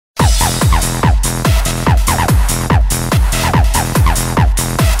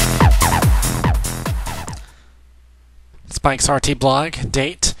Spike's RT blog,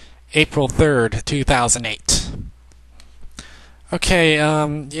 date April 3rd, 2008. Okay, yeah,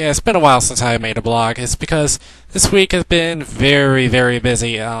 it's been a while since I made a blog. It's because this week has been very, very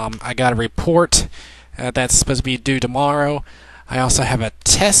busy. I got a report that's supposed to be due tomorrow. I also have a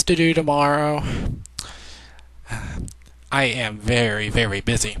test to do tomorrow. I am very, very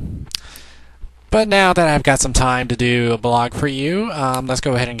busy. But now that I've got some time to do a blog for you, let's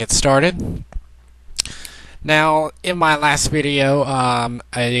go ahead and get started. Now, in my last video,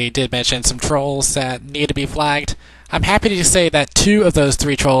 I did mention some trolls that need to be flagged. I'm happy to say that 2 of those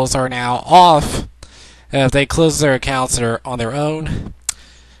 3 trolls are now off. They closed their accounts on their own,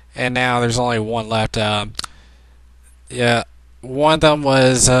 and now there's only 1 left. Yeah, one of them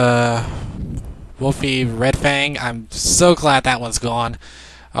was Wolfie Redfang. I'm so glad that one's gone.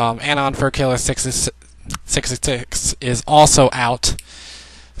 Anon for Killer 66 is also out.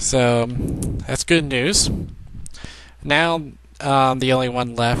 So that's good news. Now the only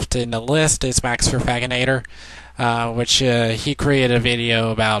one left in the list is Max for Faginator, which he created a video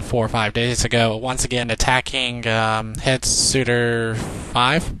about 4 or 5 days ago, once again attacking Head Suitor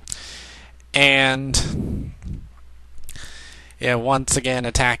 5, and yeah, once again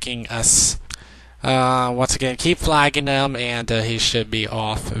attacking us. Once again, keep flagging him, and he should be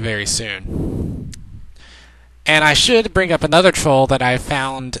off very soon. And I should bring up another troll that I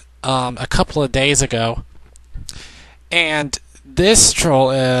found a couple of days ago. And this troll,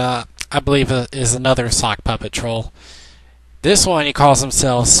 I believe, is another sock puppet troll. This one, he calls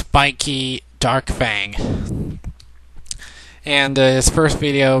himself Spiky Darkfang. And his first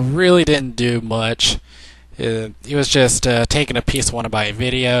video really didn't do much. He was just taking a piece of one of my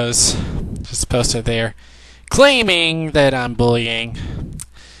videos, just posted there, claiming that I'm bullying.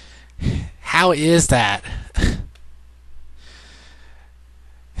 How is that?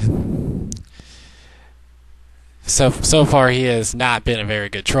 So far, he has not been a very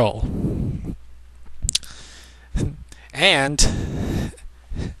good troll. And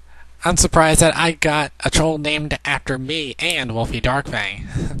I'm surprised that I got a troll named after me and Wolfie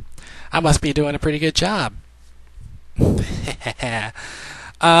Darkfang. I must be doing a pretty good job.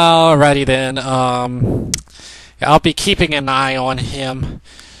 Alrighty then. I'll be keeping an eye on him,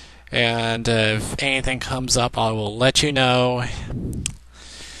 and if anything comes up, I will let you know.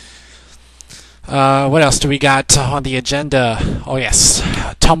 What else do we got on the agenda? Oh yes,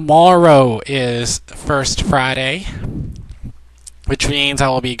 tomorrow is Furst Friday, which means I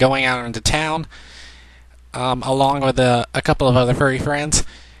will be going out into town along with a couple of other furry friends,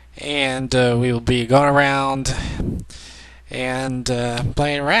 and we will be going around and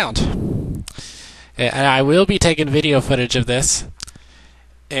playing around. And I will be taking video footage of this,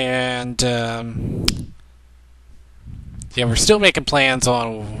 and yeah, we're still making plans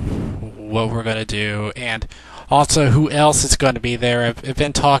on what we're going to do, and also who else is going to be there. I've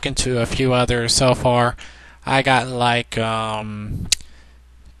been talking to a few others so far. I got like 2 or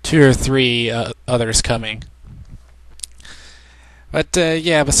 3 others coming. But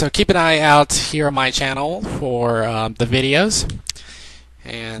yeah, so keep an eye out here on my channel for the videos,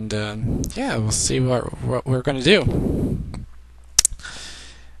 and yeah, we'll see what we're going to do.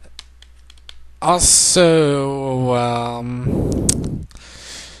 Also,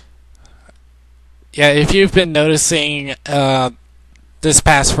 yeah, if you've been noticing this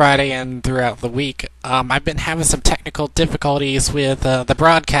past Friday and throughout the week, I've been having some technical difficulties with the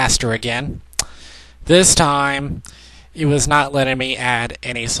broadcaster again. This time, it was not letting me add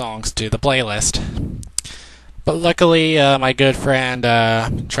any songs to the playlist. But luckily, my good friend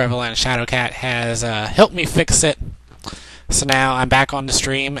Trevelyan Shadowcat has helped me fix it. So now I'm back on the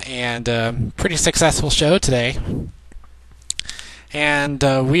stream, and pretty successful show today. And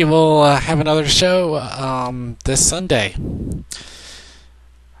we will have another show this Sunday.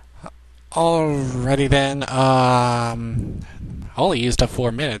 Alrighty then. I only used up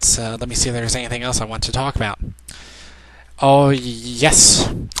 4 minutes. Let me see if there's anything else I want to talk about. Oh,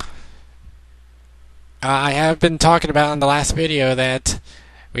 yes. I have been talking about in the last video that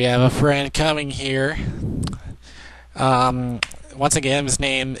we have a friend coming here. Once again, his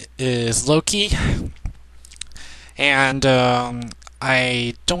name is Loki. And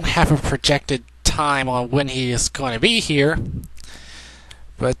I don't have a projected time on when he is going to be here,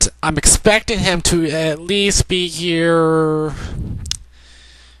 but I'm expecting him to at least be here,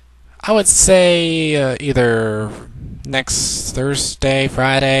 I would say, either next Thursday,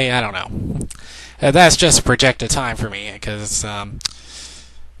 Friday, I don't know. That's just a projected time for me, because, yeah.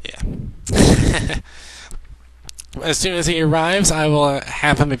 As soon as he arrives, I will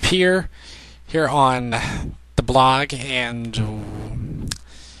have him appear here on the blog, and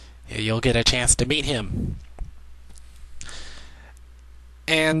you'll get a chance to meet him.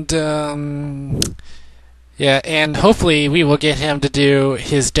 And yeah, and hopefully we will get him to do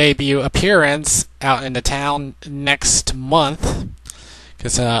his debut appearance out in the town next month,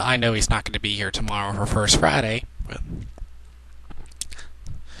 because I know he's not going to be here tomorrow for Furst Friday. But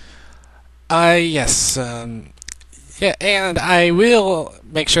yes, yeah, and I will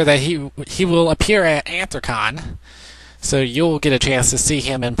make sure that he will appear at Anthrocon, so you'll get a chance to see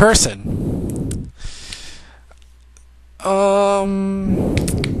him in person.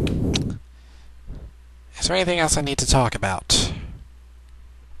 Is there anything else I need to talk about?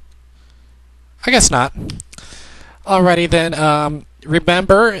 I guess not. Alrighty then.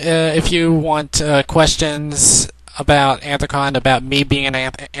 Remember, if you want questions about Anthrocon, about me being in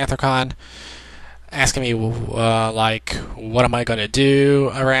Anthrocon, asking me like, what am I going to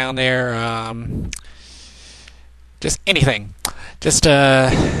do around there? Just anything. Just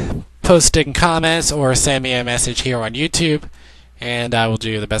post in comments or send me a message here on YouTube, and I will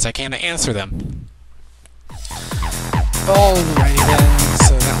do the best I can to answer them. Alrighty then,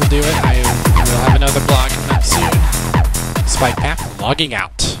 so that will do it. I will have another blog coming up soon. Spike Path logging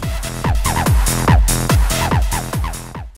out.